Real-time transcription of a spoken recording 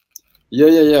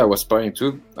Yeah. I was sparring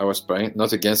too. I was sparring,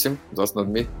 not against him. That's not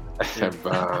me. Yeah.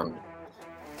 But,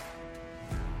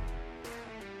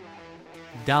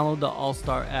 Download the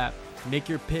All-Star app. Make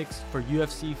your picks for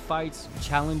UFC fights,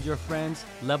 challenge your friends,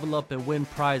 level up and win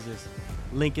prizes.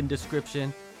 Link in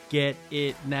description. Get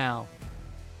it now.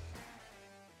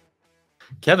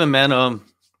 Kevin, man,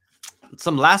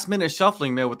 some last minute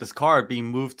shuffling, man, with this card being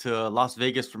moved to Las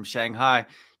Vegas from Shanghai.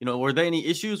 Were there any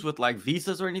issues with like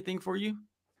visas or anything for you?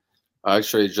 I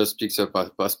actually just picked up my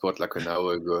passport like an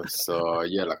hour ago. So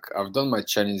yeah, like I've done my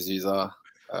Chinese visa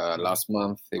last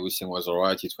month. Everything was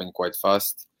alright. It went quite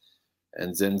fast.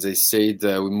 And then they said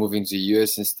we're moving to the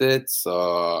US instead.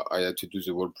 So I had to do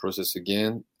the whole process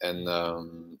again. And I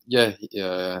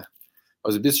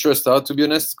was a bit stressed out, to be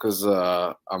honest, because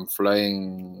I'm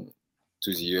flying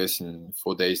to the US in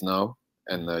 4 days now.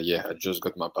 And I just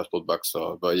got my passport back.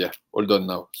 So, but yeah, all done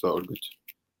now. So all good.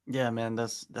 Yeah, man,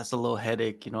 that's a little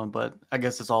headache, but I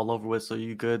guess it's all over with, so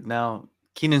you good now.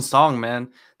 Kenan Song, man,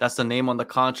 that's the name on the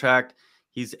contract.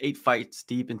 He's 8 fights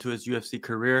deep into his UFC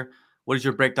career. What is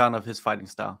your breakdown of his fighting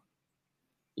style?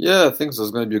 Yeah, I think it was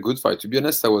going to be a good fight. To be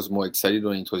honest, I was more excited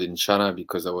when it was in China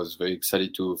because I was very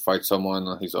excited to fight someone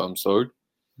on his home soil.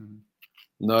 Mhm.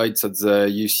 No, it's at the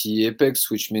UC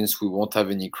Apex, which means we won't have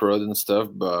any crowd and stuff.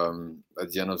 But at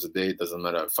the end of the day, it doesn't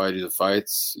matter. Fight is a fight.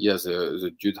 Yeah,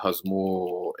 the dude has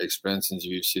more experience in the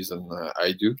UFC than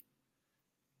I do.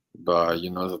 But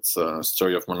that's a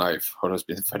story of my life. Always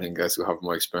been fighting guys who have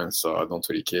more experience, so I don't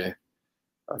really care.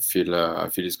 I feel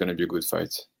it's going to be a good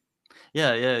fight.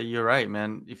 Yeah, you're right,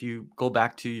 man. If you go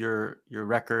back to your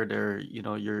record or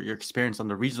your experience on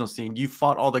the regional scene, you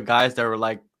fought all the guys that were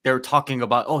like they were talking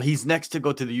about, oh, he's next to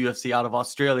go to the UFC out of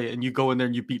Australia, and you go in there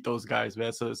and you beat those guys,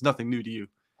 man. So it's nothing new to you.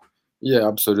 Yeah,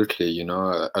 absolutely.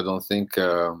 I don't think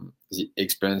the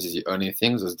experience is the only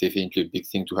thing. That's definitely a big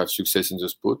thing to have success in the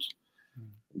sport.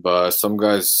 But some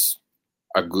guys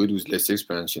are good with less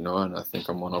experience, and I think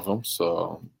I'm one of them.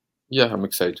 So, yeah, I'm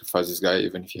excited to fight this guy,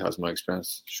 even if he has more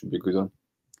experience. Should be a good one.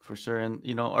 For sure. And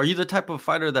are you the type of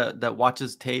fighter that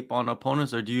watches tape on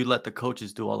opponents, or do you let the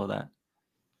coaches do all of that?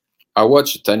 I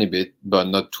watch a tiny bit, but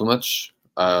not too much.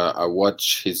 I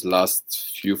watch his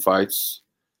last few fights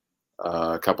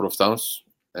a couple of times,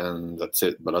 and that's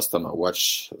it. But last time I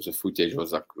watched the footage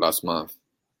was like last month.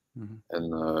 Mhm.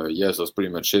 And yes, that's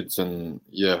pretty much it. And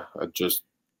yeah, I just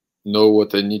know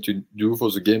what I need to do for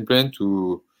the game plan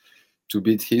to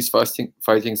beat his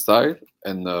fighting style,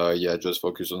 and just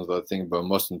focus on that thing. But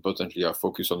most importantly, I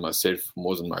focus on myself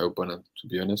more than my opponent, to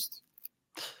be honest.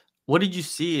 What did you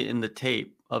see in the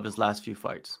tape of his last few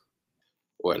fights?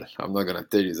 Well, I'm not gonna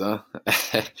tell you that,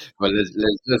 but let's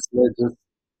just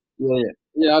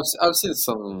yeah. I've seen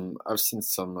some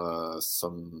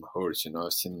holes.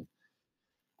 I've seen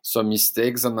some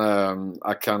mistakes, and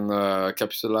I can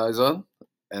capitalize on,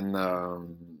 and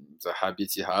the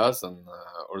habit he has, and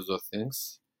all those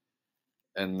things.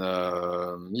 And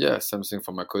same thing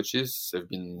for my coaches. They've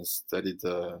been studied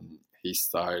his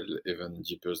style even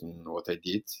deeper than what I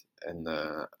did, and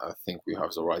I think we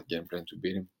have the right game plan to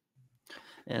beat him.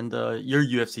 And your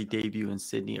UFC debut in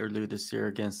Sydney earlier this year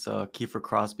against Kiefer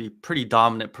Crosby, pretty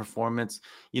dominant performance.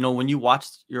 When you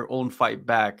watched your own fight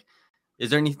back, is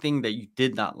there anything that you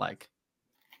did not like?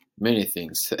 Many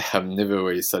things. I'm never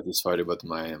really satisfied about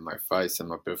my fights and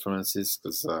my performances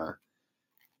because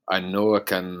I know I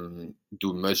can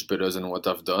do much better than what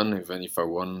I've done, even if I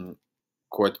won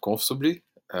quite comfortably.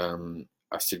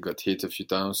 I still got hit a few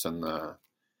times, and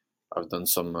I've done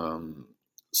some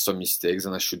mistakes,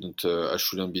 and I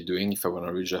shouldn't be doing if I want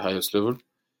to reach the highest level.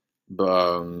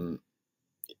 But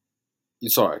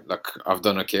it's alright. Like I've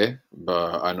done okay,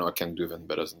 but I know I can do even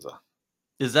better than that.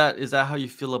 Is that how you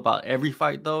feel about every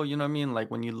fight though? You know what I mean? Like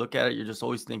when you look at it, you're just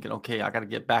always thinking, okay, I got to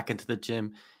get back into the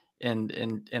gym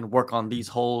and work on these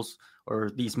holes or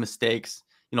these mistakes,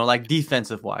 like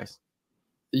defensive wise.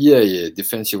 Yeah.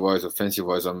 Defensive wise, offensive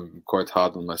wise, I'm quite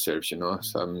hard on myself,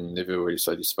 So I'm never really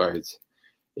satisfied.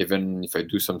 Even if I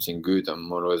do something good,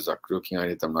 I'm always like looking at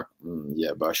it. I'm like,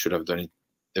 yeah, but I should have done it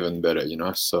even better.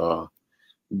 So,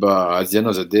 but at the end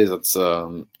of the day, that's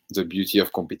the beauty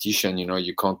of competition.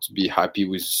 You can't be happy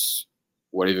with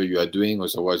whatever you are doing,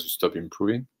 otherwise you stop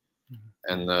improving.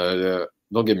 And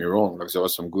don't get me wrong, like there are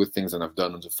some good things that I've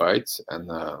done on the fight, and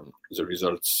the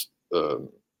results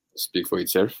speak for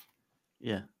itself.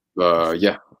 Yeah, for But sure.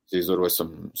 yeah, there's always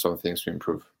some things to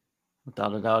improve.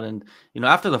 Without a doubt. And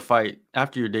after the fight,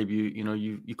 after your debut,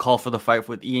 you call for the fight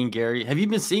with Ian Garry. Have you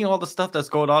been seeing all the stuff that's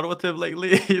going on with him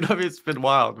lately? What I mean? It's been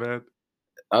wild, man.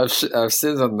 I've seen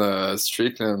that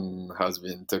Strickland has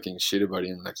been talking shit about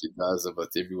him like he does about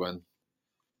everyone.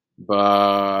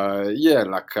 But yeah,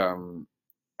 like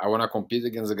I want to compete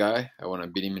against the guy. I want to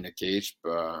beat him in a cage,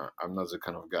 but I'm not the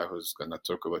kind of guy who's gonna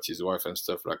talk about his wife and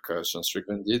stuff like Sean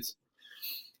Strickland did.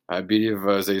 I believe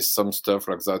there's some stuff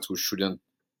like that who shouldn't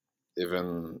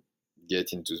even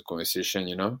get into the conversation,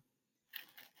 you know.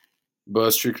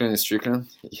 But Strickland is Strickland.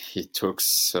 He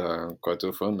talks quite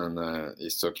often, and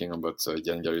he's talking about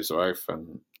Ian Garry's wife,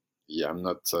 and yeah, I'm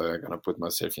not gonna put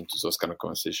myself into those kind of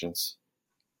conversations.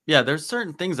 Yeah, there's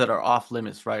certain things that are off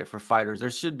limits, right, for fighters.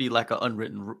 There should be like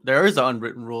there is an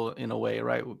unwritten rule in a way,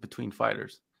 right, between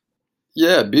fighters.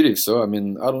 Yeah, I believe so. I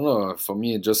mean, I don't know. For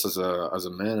me, just as a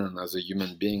man and as a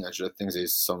human being, I just think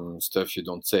there's some stuff you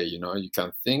don't say. You know, you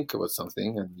can think about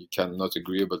something and you can not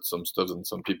agree about some stuff, and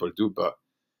some people do. But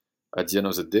at the end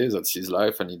of the day, that's his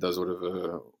life, and he does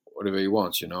whatever he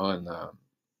wants. You know,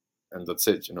 and that's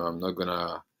it. You know, I'm not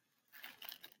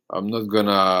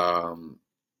gonna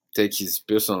take his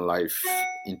personal life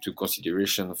into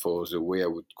consideration for the way I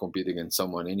would compete against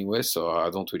someone anyway. So I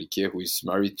don't really care who he's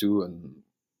married to and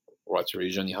what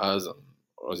religion he has and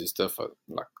all this stuff.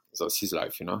 Like that's his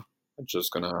life, you know. I'm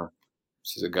just gonna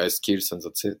see the guy's skills and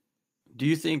that's it. Do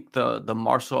you think the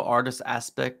martial artist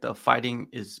aspect of fighting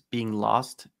is being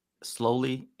lost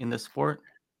slowly in the sport?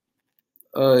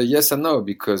 Yes and no,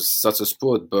 because that's a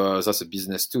sport, but that's a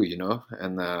business too, you know.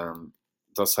 And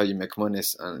that's how you make money.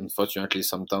 And unfortunately,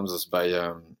 sometimes it's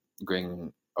by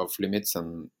going off limits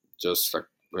and just like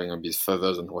going a bit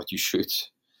further than what you should.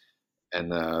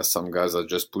 And some guys are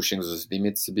just pushing those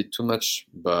limits a bit too much.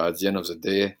 But at the end of the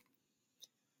day,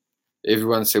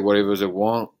 everyone say whatever they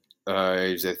want.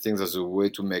 If they think that's a way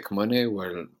to make money,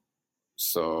 well,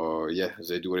 so yeah,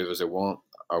 they do whatever they want.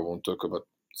 I won't talk about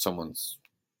someone's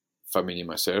family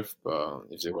myself, but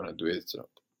if they want to do it, it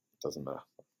doesn't matter.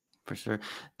 For sure.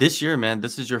 This year, man,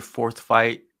 this is your fourth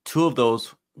fight. Two of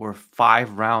those were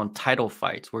 5-round title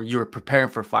fights where you were preparing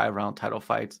for 5-round title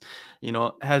fights.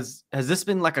 Has this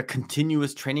been like a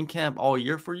continuous training camp all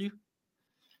year for you?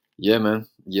 Yeah, man.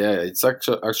 Yeah, it's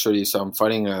actually so I'm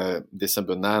fighting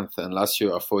December 9th, and last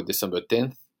year I fought December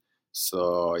 10th.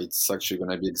 So it's actually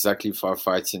gonna be exactly 5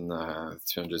 fights in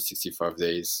 365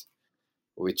 days,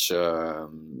 which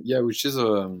yeah, which is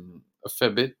a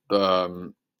fair bit. But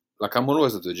like I'm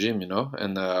always at the gym, you know,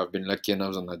 and I've been lucky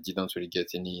enough that I didn't really get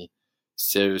any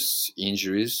serious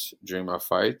injuries during my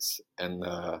fights, and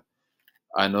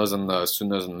I know that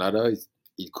sooner than later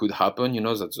it could happen. You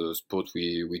know, that's a sport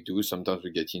we do. Sometimes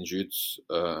we get injured,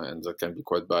 and that can be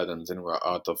quite bad, and then we're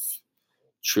out of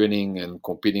training and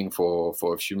competing for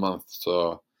a few months.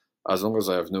 So as long as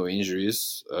I have no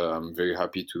injuries, I'm very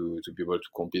happy to be able to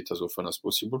compete as often as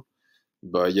possible.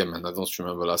 But yeah, man, I don't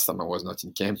remember last time I was not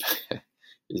in camp.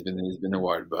 It's been a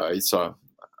while, but it's I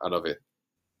love it.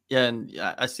 Yeah, and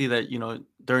I see that,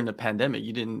 during the pandemic,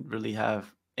 you didn't really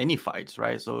have any fights,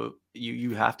 right? So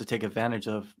you have to take advantage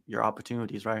of your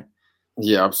opportunities, right?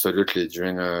 Yeah, absolutely.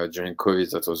 During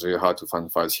COVID, that was very hard to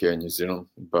find fights here in New Zealand,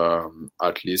 but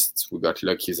at least we got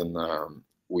lucky and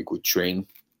we could train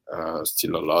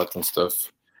still a lot and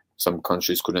stuff. Some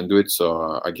countries couldn't do it,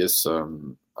 so I guess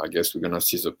we're gonna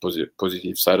see the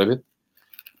positive side of it.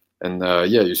 And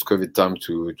yeah, use COVID time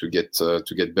to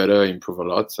get better, improve a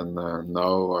lot, and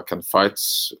now I can fight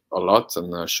a lot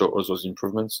and show all those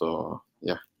improvements. So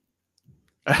yeah.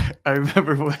 I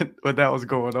remember when that was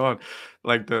going on,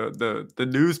 like the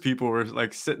news people were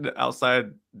like sitting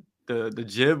outside the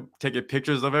gym taking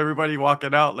pictures of everybody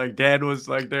walking out. Like Dan was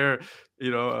like there,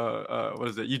 what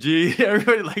is it, Eugene?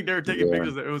 Everybody like they were taking Yeah.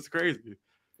 pictures. It was crazy.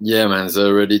 Yeah, man,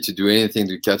 they're ready to do anything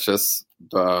to catch us.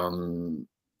 But I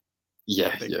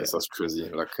yeah, think yes, that's crazy.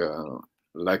 Like,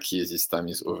 lucky this time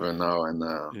is over now,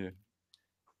 yeah.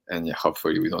 and yeah,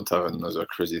 hopefully we don't have another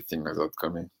crazy thing like that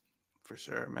coming. For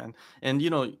sure, man. And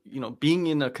being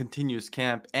in a continuous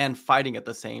camp and fighting at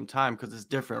the same time because it's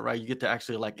different, right? You get to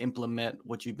actually like implement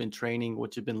what you've been training,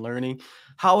 what you've been learning.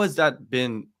 How has that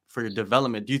been for your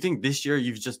development? Do you think this year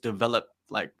you've just developed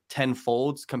like 10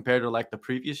 folds compared to like the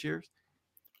previous years?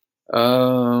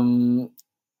 Um,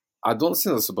 I don't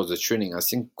think that's about the training. I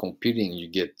think competing you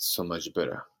get so much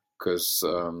better because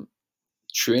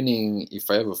training. If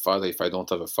I have a fight, if I don't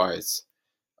have a fight,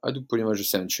 I do pretty much the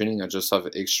same training. I just have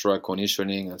extra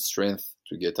conditioning and strength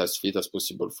to get as fit as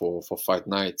possible for fight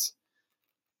nights.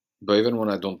 But even when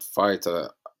I don't fight,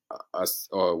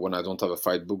 or when I don't have a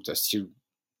fight booked, I still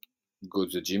go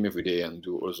to the gym every day and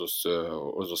do all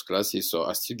those classes. So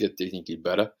I still get technically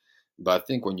better. But I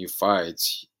think when you fight,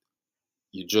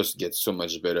 you just get so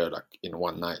much better like in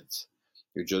one night.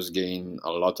 You just gain a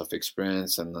lot of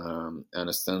experience and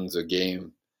understand the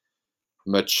game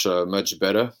much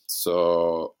better.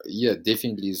 So yeah,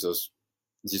 definitely those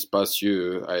this past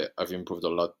year I've improved a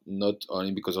lot, not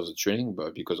only because of the training,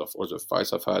 but because of all the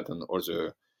fights I've had and all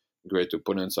the great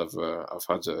opponents I've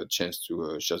had the chance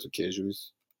to share the cage with.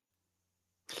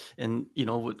 And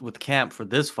with camp for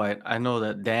this fight, I know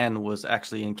that Dan was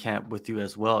actually in camp with you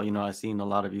as well. I've seen a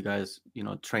lot of you guys,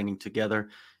 training together.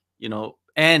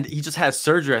 And he just had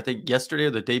surgery, I think yesterday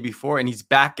or the day before, and he's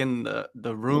back in the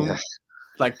Yeah, room,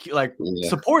 like yeah,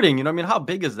 supporting. I mean, how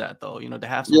big is that though? To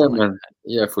have yeah, someone like man.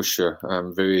 Yeah, for sure.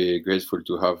 I'm very grateful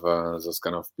to have those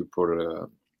kind of people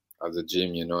at the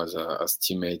gym. As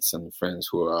teammates and friends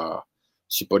who are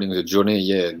supporting the journey.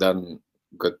 Yeah, Dan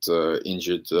got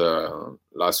injured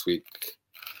last week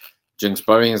during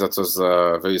sparring. That was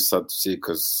very sad to see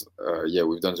because yeah,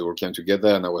 we've done the work camp together,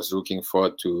 and I was looking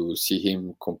forward to see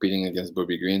him competing against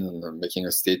Bobby Green and making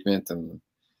a statement and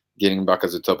getting back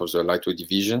at the top of the lightweight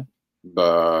division.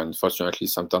 But unfortunately,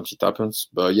 sometimes it happens.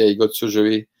 But yeah, he got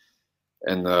surgery,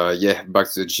 and yeah, back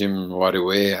to the gym right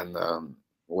away, and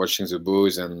watching the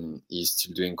boys, and he's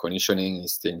still doing conditioning,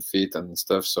 he's staying fit and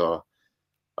stuff. So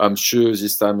I'm sure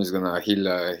this time he's gonna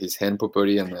heal his hand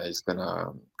properly, and he's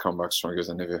gonna come back stronger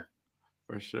than ever.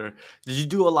 for sure. Did you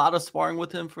do a lot of sparring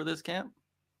with him for this camp?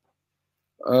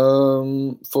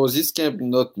 For this camp,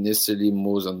 not necessarily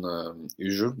more than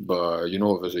usual, but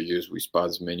over the years we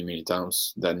sparred many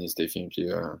times. Dan is definitely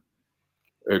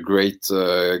a great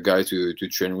guy to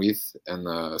train with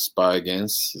and spar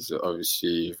against. He's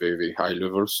obviously very high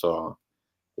level, so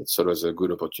it's always a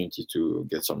good opportunity to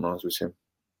get some rounds with him.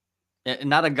 And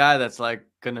not a guy that's like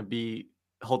gonna be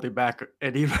holding back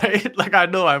any right. Like I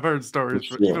know I've heard For stories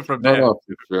sure. even from No, Dan. no,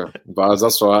 for sure. But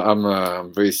that's why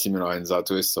I'm very similar in that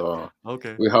way. So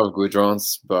Okay. we have good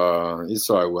rounds, but it's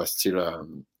why we're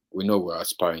still we know we're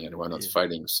aspiring and we're not Yeah.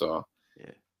 fighting. So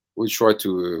Yeah. we try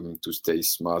to stay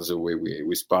smart the way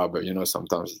we spar, but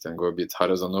sometimes it can go a bit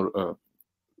harder than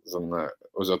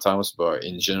other times. But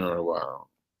in general,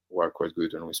 we're quite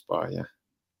good when we spar. Yeah.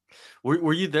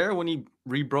 Were you there when he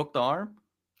re-broke the arm?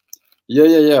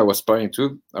 Yeah. I was sparring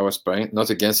too. I was sparring, not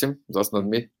against him. That's not Mhm.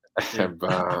 me. Yeah.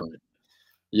 But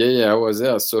yeah. I was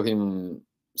there. I saw him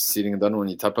sitting down when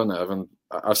it happened.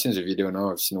 I've seen the video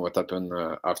now. I've seen what happened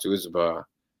afterwards, but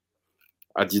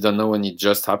I didn't know when it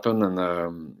just happened.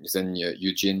 And then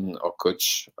Eugene, our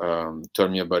coach,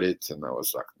 told me about it, and I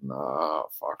was like, nah,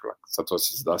 fuck. Like that was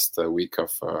his last week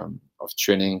of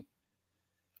training.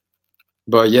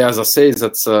 But yeah, as I say,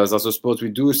 that's a sport we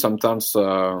do. Sometimes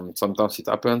it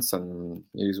happens, and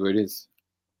it is what it is.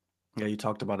 Yeah, you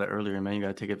talked about it earlier, man. You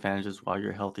gotta take advantages while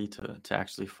you're healthy to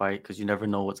actually fight because you never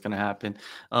know what's gonna happen.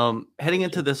 Heading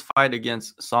into this fight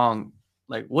against Song,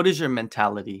 like what is your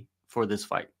mentality for this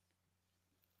fight?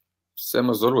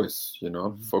 Same as always,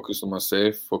 Mhm. focus on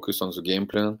myself, focus on the game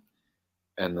plan,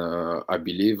 and I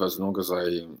believe as long as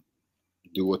I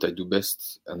do what I do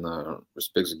best and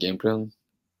respect the game plan,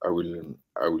 I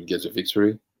will get the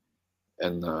victory,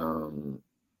 and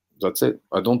that's it.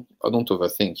 I don't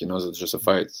overthink. That's just a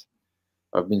fight.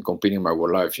 I've been competing my whole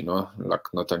life.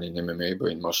 Like not only in MMA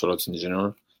but in martial arts in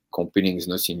general. Competing is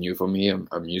nothing new for me.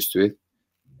 I'm used to it,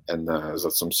 and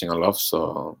that's something I love.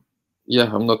 So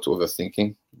yeah, I'm not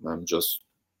overthinking.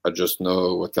 I just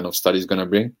know what kind of style is gonna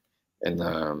bring, and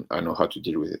I know how to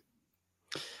deal with it.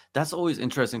 That's always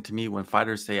interesting to me when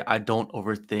fighters say, I don't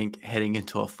overthink heading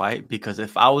into a fight because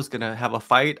if I was gonna have a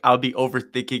fight, I'll be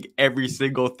overthinking every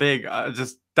single thing.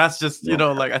 That's just, Yeah,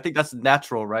 like I think that's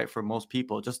natural, right? For most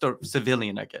people, just a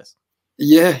civilian, I guess.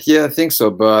 yeah, I think so.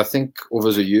 But I think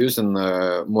over the years and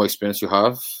more experience you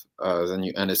have, then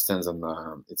you understand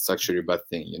that it's actually a bad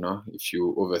thing. If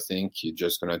you overthink, you're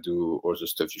just gonna do all the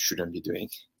stuff you shouldn't be doing.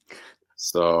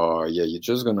 So yeah, you're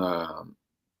just gonna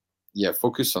yeah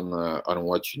focus on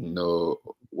what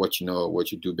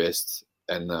you do best,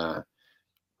 and I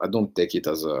don't take it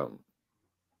as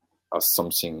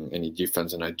something any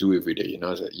different than I do every day.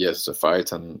 That yes, it's a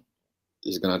fight, and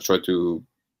he's gonna try to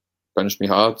punch me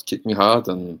hard, kick me hard,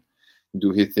 and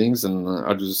do his things, and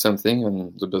I'll do the same thing,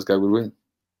 and the best guy will win.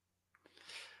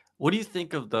 What do you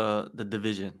think of the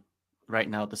division right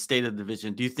now, the state of the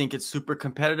division? Do you think it's super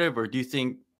competitive, or do you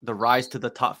think the rise to the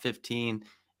top 15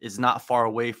 is not far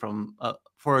away from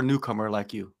for a newcomer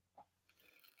like you?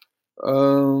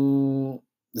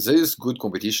 There's good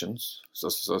competitions,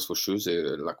 that's for sure.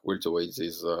 Like welterweight,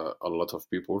 there's a lot of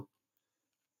people.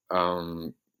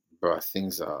 Um, but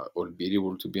things are all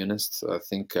beatable, to be honest. I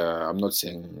think I'm not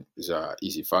saying these are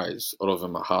easy fights. All of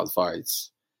them are hard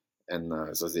fights, and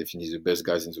that's definitely the best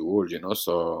guys in the world.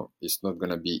 So it's not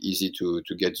gonna be easy to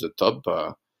get to the top.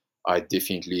 But I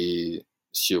definitely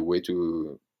see a way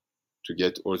to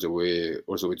get all the way to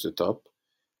the top.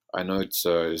 I know it's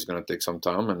gonna take some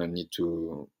time, and I need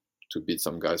to to beat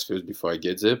some guys first before I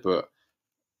get there. But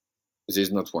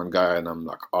there's not one guy, and I'm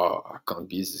like, oh, I can't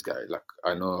beat this guy. Like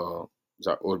I know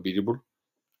they're all beatable.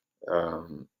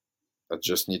 Um, I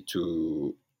just need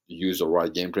to use the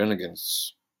right game plan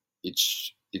against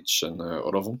each and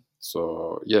all of them.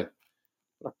 So yeah,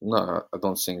 like, no, I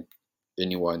don't think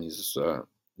anyone is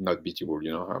not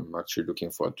beatable. I'm actually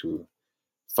looking forward to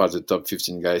fight the top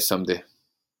 15 guys someday.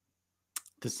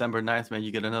 December 9th, man,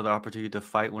 you get another opportunity to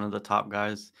fight one of the top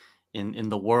guys in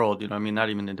the world. You know what I mean? Not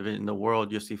even in division, in the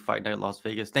world. UFC Fight Night Las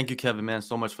Vegas. Thank you, Kevin, man,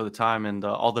 so much for the time, and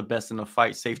all the best in the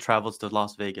fight. Safe travels to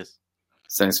Las Vegas.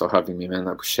 Thanks for having me, man.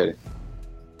 I appreciate it.